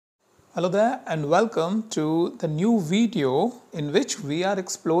Hello there and welcome to the new video in which we are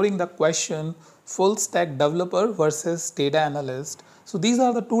exploring the question full stack developer versus data analyst. So these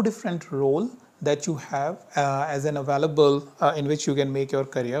are the two different roles that you have as an available in which you can make your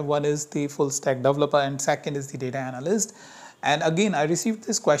career. One is the full stack developer and second is the data analyst. And again, I received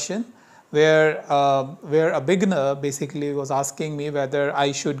this question where a beginner basically was asking me whether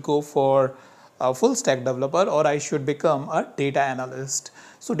I should go for a full stack developer or I should become a data analyst.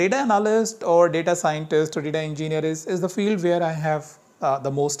 So data analyst or data scientist or data engineer is the field where I have the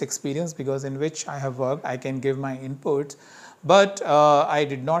most experience, because in which I have worked, I can give my inputs. But I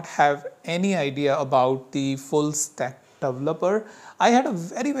did not have any idea about the full stack developer. I had a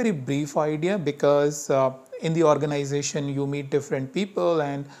very brief idea because in the organization you meet different people,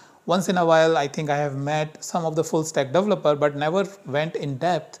 and once in a while I think I have met some of the full stack developer, but never went in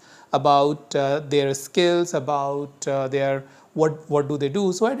depth about their skills, about their what do they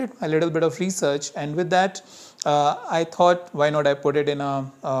do. So I did a little bit of research, and with that I thought, why not I put it in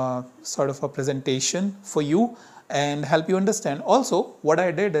a sort of a presentation for you and help you understand. Also, what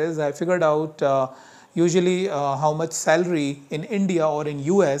I did is I figured out usually how much salary in India or in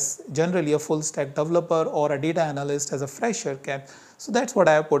US generally a full stack developer or a data analyst as a fresher can. So that's what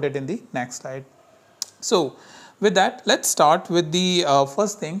I have put it in the next slide. So with that, let's start with the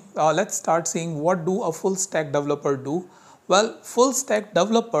first thing. Let's start seeing what do a full stack developer do. Well, full stack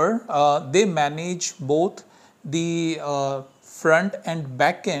developer, they manage both the front and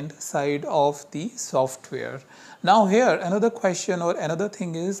back end side of the software. Now here another question or another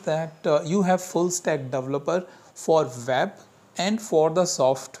thing is that you have full stack developer for web and for the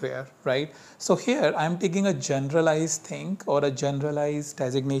software, right? So here I am taking a generalized thing or a generalized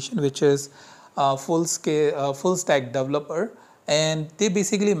designation, which is full stack developer, and they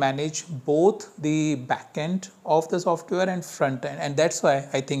basically manage both the back end of the software and front end, and that's why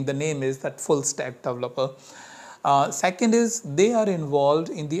I think the name is that full stack developer. Second is they are involved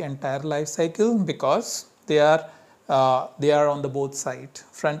in the entire life cycle because they are on the both side,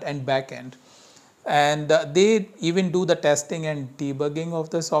 front and back end, and they even do the testing and debugging of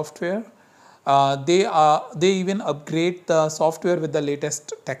the software. They even upgrade the software with the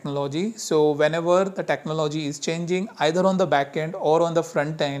latest technology. So whenever the technology is changing either on the back end or on the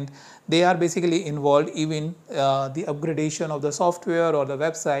front end, they are basically involved even the upgradation of the software or the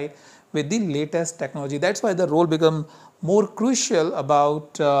website with the latest technology. That's why the role become more crucial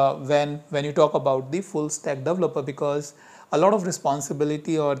about when you talk about the full stack developer, because a lot of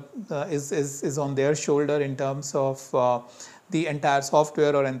responsibility or is on their shoulder in terms of the entire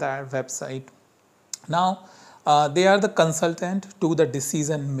software or entire website. Now they are the consultant to the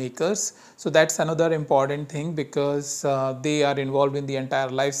decision makers. So that's another important thing, because they are involved in the entire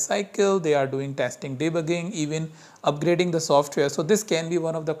life cycle. They are doing testing, debugging, even upgrading the software. So this can be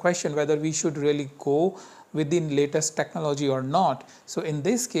one of the question whether we should really go with the latest technology or not. So in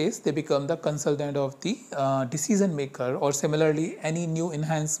this case, they become the consultant of the decision maker, or similarly any new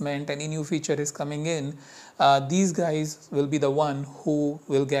enhancement, any new feature is coming in, these guys will be the one who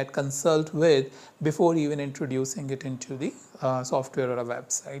will get consult with before even introducing it into the software or a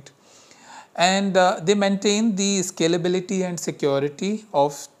website. And they maintain the scalability and security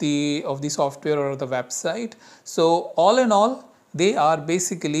of the software or the website. So all in all, they are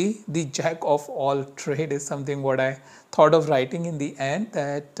basically the jack of all trade, is something what I thought of writing in the end,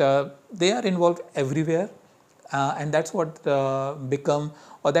 that they are involved everywhere, and that's what become,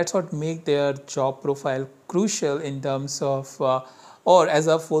 or that's what make their job profile crucial in terms of or as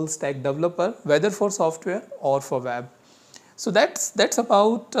a full stack developer, whether for software or for web. So that's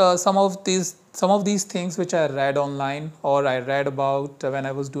about some of these things which I read online, or I read about when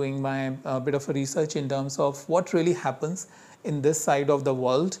I was doing my bit of a research in terms of what really happens in this side of the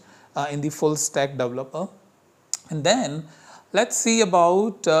world in the full stack developer. And then let's see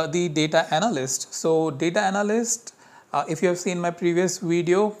about the data analyst. So data analyst, if you have seen my previous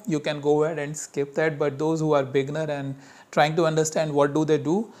video, you can go ahead and skip that, but those who are beginner and trying to understand what do they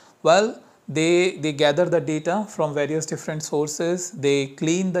do, well, they gather the data from various different sources. They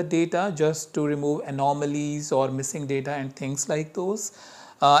clean the data just to remove anomalies or missing data and things like those.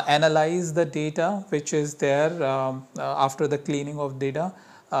 Analyze the data which is there after the cleaning of data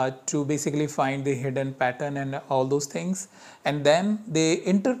to basically find the hidden pattern and all those things, and then they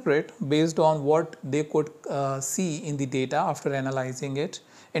interpret based on what they could see in the data after analyzing it.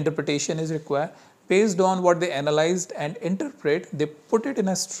 Interpretation is required. Based on what they analyzed and interpret, they put it in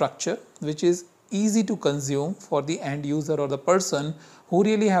a structure which is easy to consume for the end user or the person who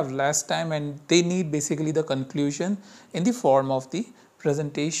really have less time and they need basically the conclusion in the form of the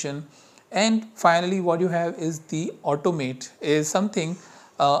presentation. And finally, what you have is the automate, is something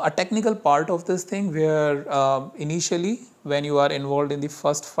a technical part of this thing where initially when you are involved in the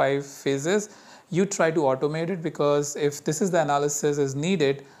first 5 phases, you try to automate it, because if this is the analysis is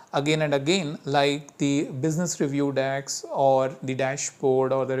needed again and again, like the business review decks or the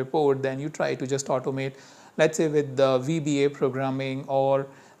dashboard or the report, then you try to just automate, let's say with the VBA programming, or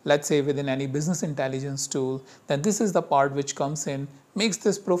let's say within any business intelligence tool. Then this is the part which comes in, makes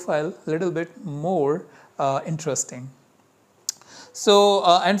this profile a little bit more interesting. So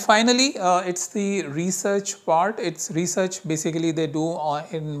and finally it's the research part. It's research basically they do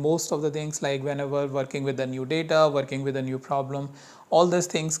in most of the things, like whenever working with the new data, working with a new problem, all these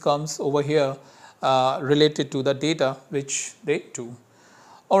things comes over here related to the data which they do.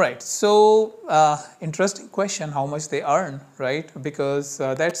 All right, so interesting question, how much they earn, right? Because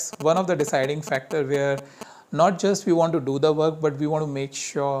that's one of the deciding factor, where not just we want to do the work, but we want to make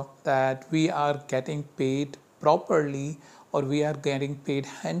sure that we are getting paid properly, or we are getting paid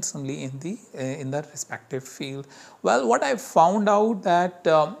handsomely in the respective field. Well, what I found out that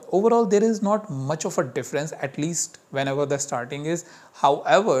overall there is not much of a difference, at least whenever the starting is.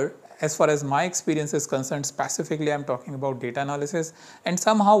 However, as far as my experience is concerned, specifically I'm talking about data analysis, and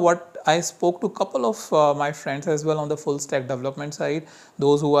somehow what I spoke to a couple of my friends as well on the full stack development side,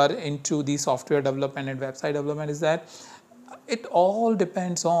 those who are into the software development and website development, is that it all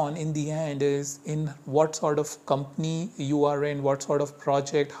depends on, in the end, is in what sort of company you are in, what sort of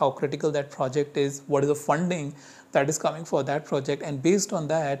project, how critical that project is, what is the funding that is coming for that project, and based on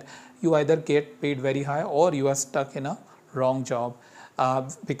that you either get paid very high or you are stuck in a wrong job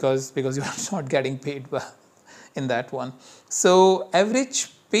because you are not getting paid well in that one. So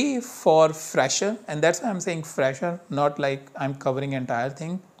average pay for fresher, and that's why I'm saying fresher, not like I'm covering entire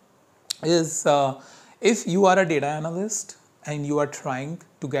thing, is if you are a data analyst and you are trying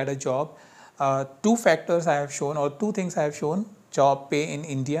to get a job, two factors I have shown, or two things I have shown: job pay in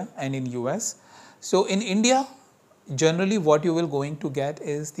India and in US. So in India, generally what you will going to get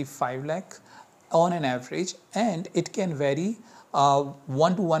is the 5 lakh on an average, and it can vary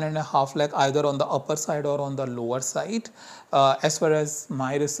 1 to 1.5 lakh either on the upper side or on the lower side, as far as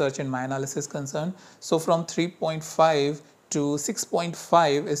my research and my analysis is concerned. So from 3.5 to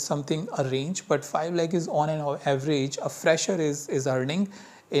 6.5 is something a range, but 5 lakh is on an average a fresher is earning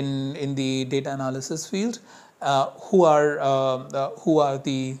in the data analysis field, who I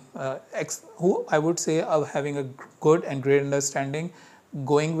would say are having a good and great understanding,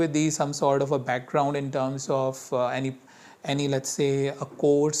 going with the some sort of a background in terms of any let's say a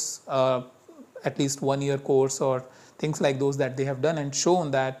course, at least 1 year course or things like those that they have done, and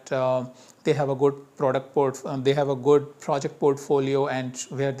shown that they have a good they have a good project portfolio, and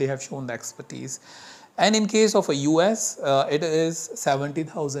where they have shown the expertise. And in case of a US, it is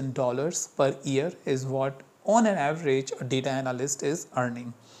 $70,000 per year is what on an average a data analyst is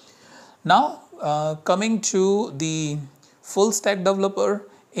earning. Now coming to the full stack developer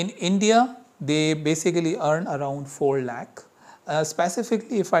in India, they basically earn around 4 lakh.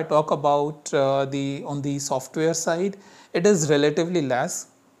 Specifically, if I talk about on the software side, it is relatively less.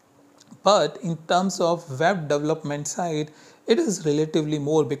 But in terms of web development side, it is relatively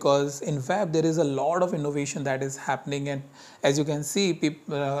more, because in web there is a lot of innovation that is happening, and as you can see,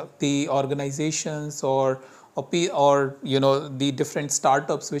 the organizations or the different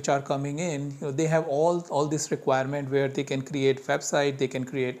startups which are coming in, they have all this requirement where they can create website, they can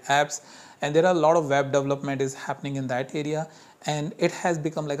create apps, and there are a lot of web development is happening in that area, and it has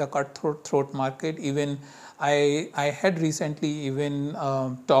become like a cutthroat market. Even I had recently even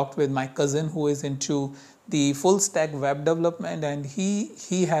talked with my cousin who is into the full stack web development, and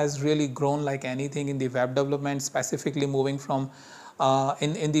he has really grown like anything in the web development, specifically moving from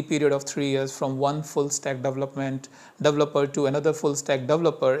in the period of 3 years from one full stack developer to another full stack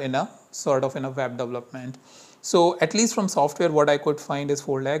developer in a sort of in a web development. So at least from software, what I could find is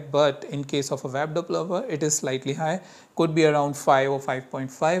 4 lakh, but in case of a web developer, it is slightly high, could be around 5 or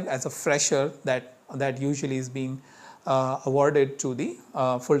 5.5 as a fresher that usually is being awarded to the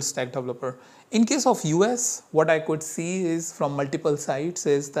full stack developer. In case of US, what I could see is from multiple sites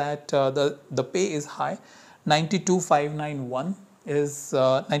is that the pay is high. 92,591 is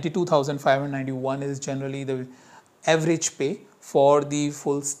 92,591 is generally the average pay for the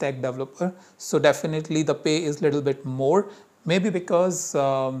full stack developer. So definitely the pay is little bit more, maybe because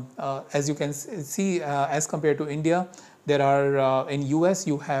as you can see as compared to India, there are in US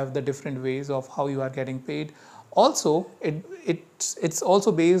you have the different ways of how you are getting paid. Also it's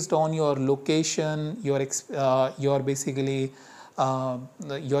also based on your location, your basically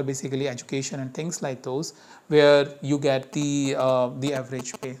education and things like those, where you get the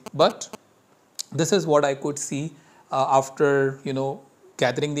average pay. But this is what I could see after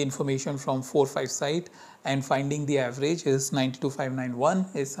gathering the information from 4-5 site and finding the average is 92,591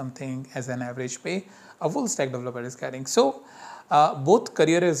 is something as an average pay a full stack developer is getting. So both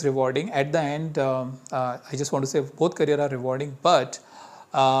career is rewarding at the end. I just want to say both career are rewarding, but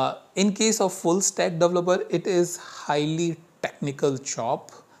in case of full stack developer, it is highly technical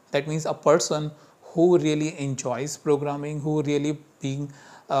job. That means a person who really enjoys programming, who really being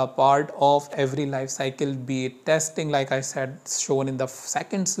part of every life cycle, be it testing, like I said, shown in the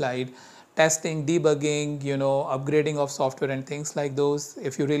second slide, testing, debugging, upgrading of software and things like those.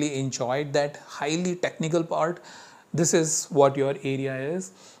 If you really enjoyed that highly technical part, this is what your area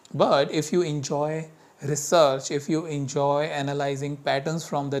is. But if you enjoy research, if you enjoy analyzing patterns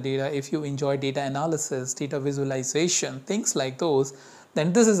from the data, if you enjoy data analysis, data visualization, things like those,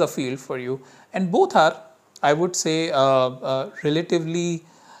 then this is a field for you. And both are, I would say, relatively,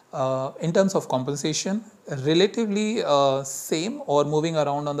 in terms of compensation, relatively same or moving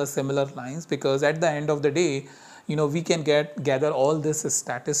around on the similar lines, because at the end of the day, we can gather all this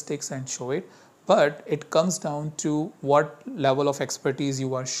statistics and show it, but it comes down to what level of expertise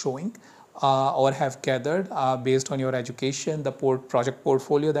you are showing or have gathered based on your education, the project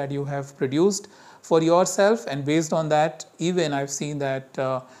portfolio that you have produced for yourself, and based on that, even I've seen that,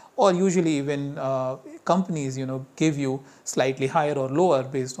 or usually even companies, give you slightly higher or lower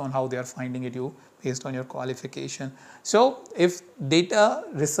based on how they are finding it you based on your qualification. So if data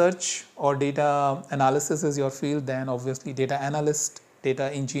research or data analysis is your field, then obviously data analyst,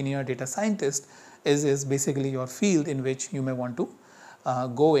 data engineer, data scientist is basically your field in which you may want to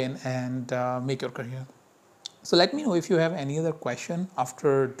go in and make your career. So let me know if you have any other question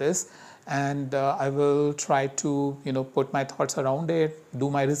after this, and I will try to put my thoughts around it, do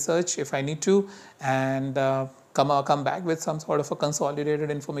my research if I need to, and come back with some sort of a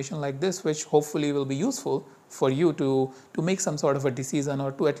consolidated information like this, which hopefully will be useful for you to make some sort of a decision,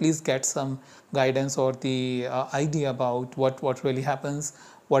 or to at least get some guidance or the idea about what really happens,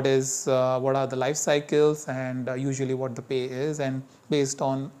 what are the life cycles, and usually what the pay is. And based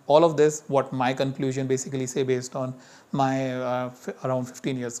on all of this, what my conclusion basically say based on my around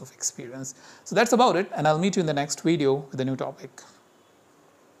 15 years of experience. So that's about it, and I'll meet you in the next video with a new topic.